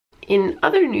in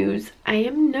other news, I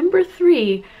am number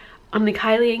 3 on the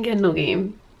Kylie and Kendall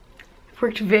game. I've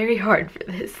worked very hard for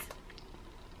this.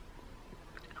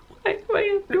 Why do I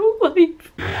have no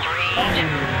life?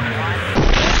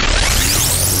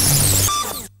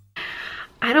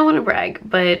 I don't want to brag,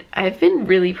 but I've been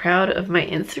really proud of my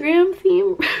Instagram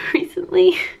theme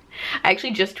recently. I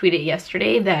actually just tweeted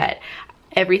yesterday that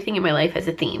everything in my life has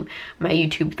a theme. My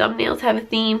YouTube thumbnails have a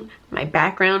theme, my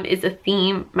background is a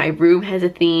theme, my room has a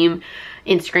theme,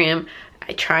 Instagram,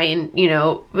 I try and, you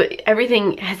know, but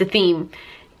everything has a theme.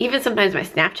 Even sometimes my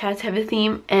Snapchats have a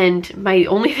theme, and my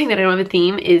only thing that I don't have a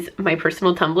theme is my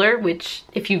personal Tumblr, which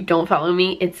if you don't follow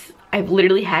me, I've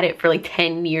literally had it for like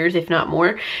 10 years, if not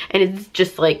more, and it's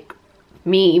just like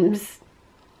memes.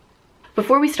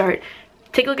 Before we start,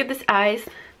 take a look at this eyes,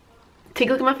 take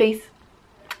a look at my face.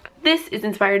 This is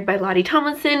inspired by Lottie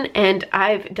Tomlinson, and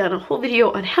I've done a whole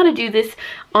video on how to do this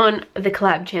on the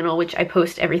collab channel, which I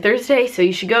post every Thursday, so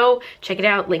you should go check it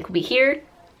out. Link will be here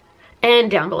and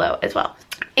down below as well.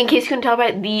 In case you couldn't tell by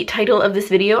the title of this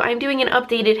video, I'm doing an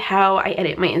updated how I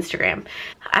edit my Instagram.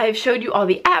 I've showed you all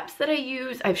the apps that I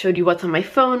use, I've showed you what's on my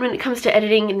phone when it comes to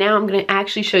editing, and now I'm gonna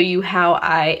actually show you how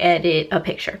I edit a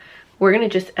picture. We're gonna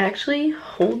just actually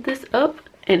hold this up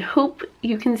and hope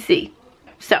you can see.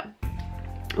 So,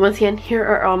 once again, here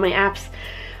are all my apps.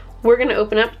 We're gonna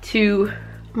open up to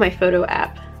my photo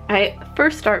app. I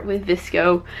first start with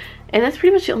Visco, and that's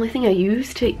pretty much the only thing I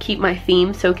use to keep my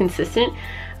theme so consistent.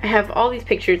 I have all these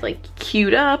pictures like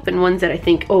queued up and ones that I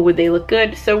think, oh, would they look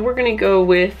good? So we're gonna go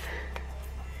with,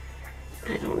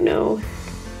 I don't know.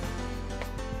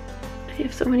 I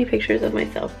have so many pictures of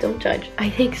myself, don't judge. I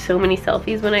take so many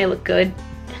selfies when I look good.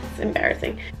 It's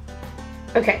embarrassing.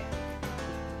 Okay,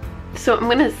 so I'm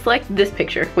gonna select this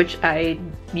picture, which I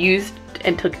used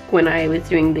and took when I was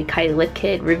doing the Kylie Lit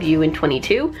Kit review in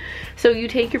 22. So you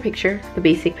take your picture, the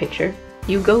basic picture,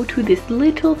 you go to this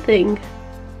little thing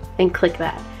and click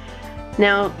that.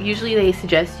 Now, usually they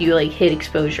suggest you like hit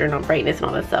exposure and on brightness and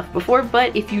all that stuff before,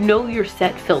 but if you know your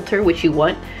set filter, which you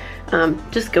want,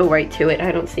 just go right to it.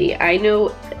 I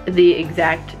know the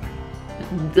exact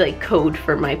like code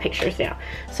for my pictures now.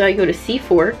 So I go to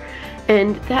C4,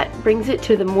 and that brings it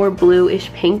to the more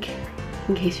bluish pink,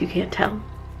 in case you can't tell.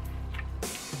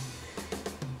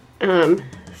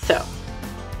 So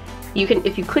you can,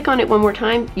 if you click on it one more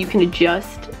time, you can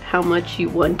adjust how much you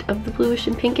want of the bluish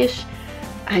and pinkish.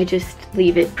 I just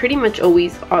leave it pretty much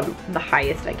always on the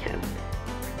highest I can.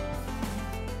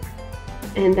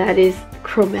 And that is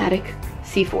chromatic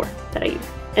C4 that I use.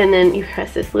 And then you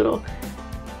press this little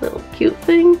cute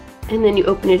thing, and then you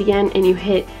open it again and you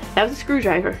hit, that was a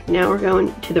screwdriver. Now we're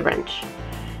going to the wrench.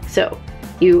 So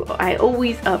I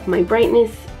always up my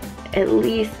brightness, at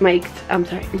least my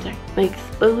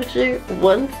exposure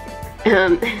once,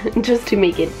 just to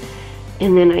make it,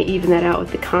 and then I even that out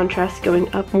with the contrast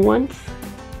going up once.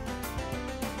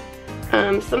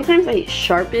 Sometimes I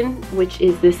sharpen, which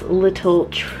is this little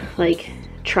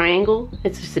triangle.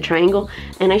 It's just a triangle,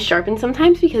 and I sharpen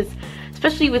sometimes because,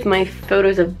 especially with my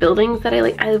photos of buildings that I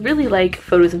like, I really like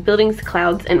photos of buildings,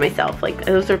 clouds, and myself. Like,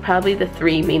 those are probably the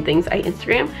 3 main things I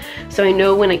Instagram. So I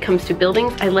know when it comes to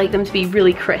buildings, I like them to be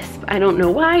really crisp. I don't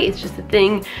know why, it's just a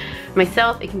thing.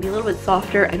 Myself, it can be a little bit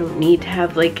softer. I don't need to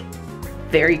have like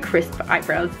very crisp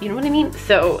eyebrows, you know what I mean?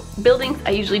 So buildings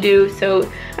I usually do,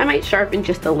 so I might sharpen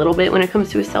just a little bit when it comes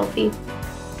to a selfie.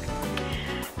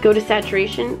 Go to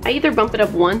saturation. I either bump it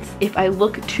up once. If I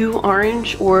look too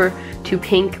orange or too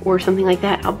pink or something like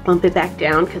that, I'll bump it back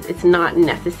down because it's not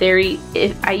necessary.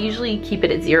 I usually keep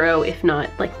it at 0, if not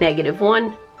like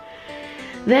 -1.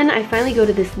 Then I finally go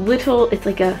to this little, it's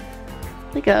like a,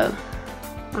 I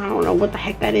don't know what the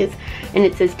heck that is, and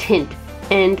it says tint.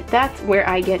 And that's where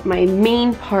I get my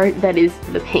main part, that is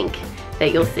the pink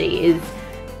that you'll see is,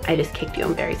 I just kicked you,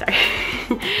 I'm very sorry.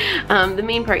 The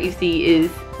main part you see is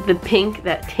the pink,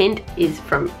 that tint is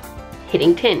from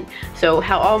hitting tin. So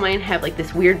how all mine have like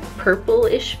this weird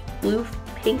purple-ish blue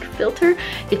pink filter,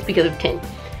 it's because of tin.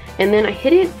 And then I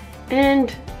hit it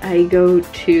and I go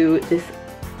to this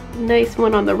nice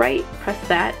one on the right, press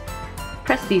that,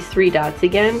 press these 3 dots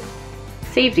again,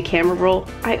 save to camera roll.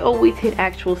 I always hit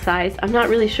actual size. I'm not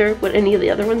really sure what any of the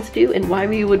other ones do and why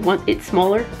you would want it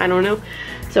smaller, I don't know.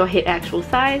 So I hit actual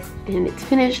size and it's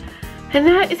finished. And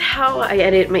that is how I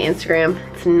edit my Instagram.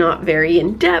 It's not very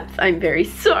in depth, I'm very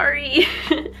sorry.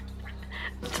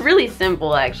 It's really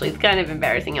simple actually. It's kind of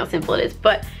embarrassing how simple it is,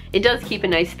 but it does keep a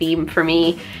nice theme for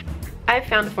me. I've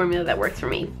found a formula that works for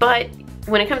me, but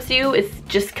when it comes to you, it's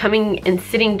just coming and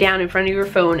sitting down in front of your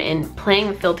phone and playing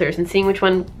with filters and seeing which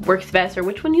one works best or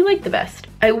which one you like the best.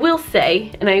 I will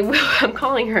say, and I'm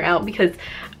calling her out because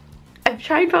I've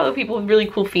try and follow people with really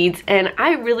cool feeds, and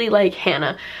I really like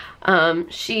Hannah.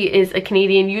 She is a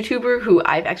Canadian YouTuber who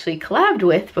I've actually collabed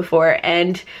with before,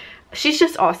 and she's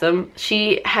just awesome.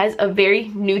 She has a very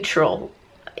neutral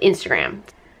Instagram.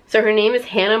 So her name is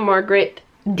Hannah Margaret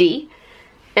D,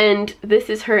 and this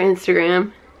is her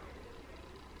Instagram.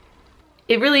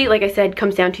 It really, like I said,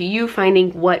 comes down to you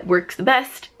finding what works the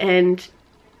best and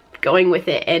going with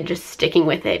it and just sticking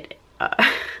with it.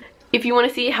 If you want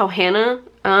to see how Hannah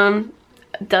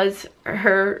does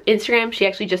her Instagram, she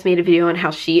actually just made a video on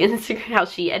how she edits her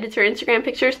Instagram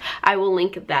pictures. I will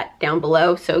link that down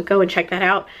below, so go and check that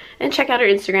out, and check out her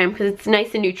Instagram because it's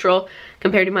nice and neutral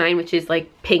compared to mine, which is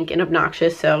like pink and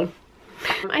obnoxious. So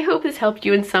I hope this helped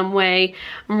you in some way.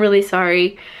 I'm really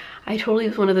sorry. I totally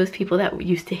was one of those people that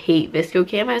used to hate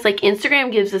ViscoCam. I was like,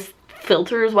 Instagram gives us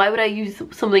filters, why would I use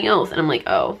something else? And I'm like,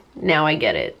 oh, now I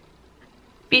get it.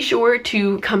 Be sure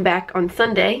to come back on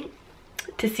Sunday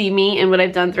to see me and what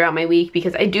I've done throughout my week,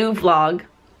 because I do vlog.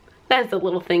 That's the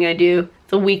little thing I do.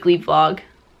 It's a weekly vlog.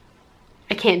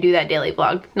 I can't do that daily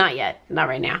vlog. Not yet. Not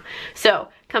right now. So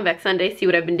come back Sunday, see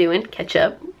what I've been doing, catch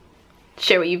up,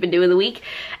 share what you've been doing the week,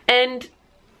 and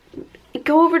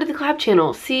go over to the collab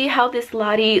channel. See how this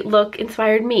Lottie look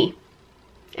inspired me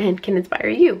and can inspire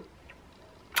you.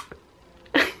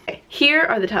 Here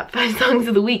are the top 5 songs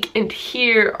of the week, and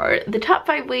here are the top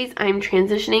 5 ways I'm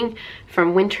transitioning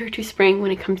from winter to spring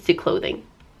when it comes to clothing.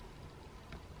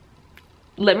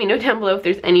 Let me know down below if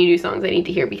there's any new songs I need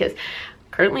to hear, because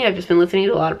currently I've just been listening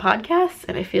to a lot of podcasts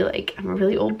and I feel like I'm a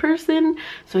really old person,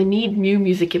 so I need new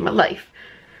music in my life.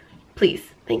 Please,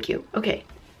 thank you. Okay,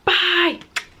 bye!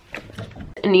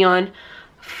 Neon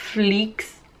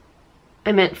fleeks.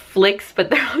 I meant flicks, but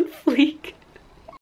they're on fleek.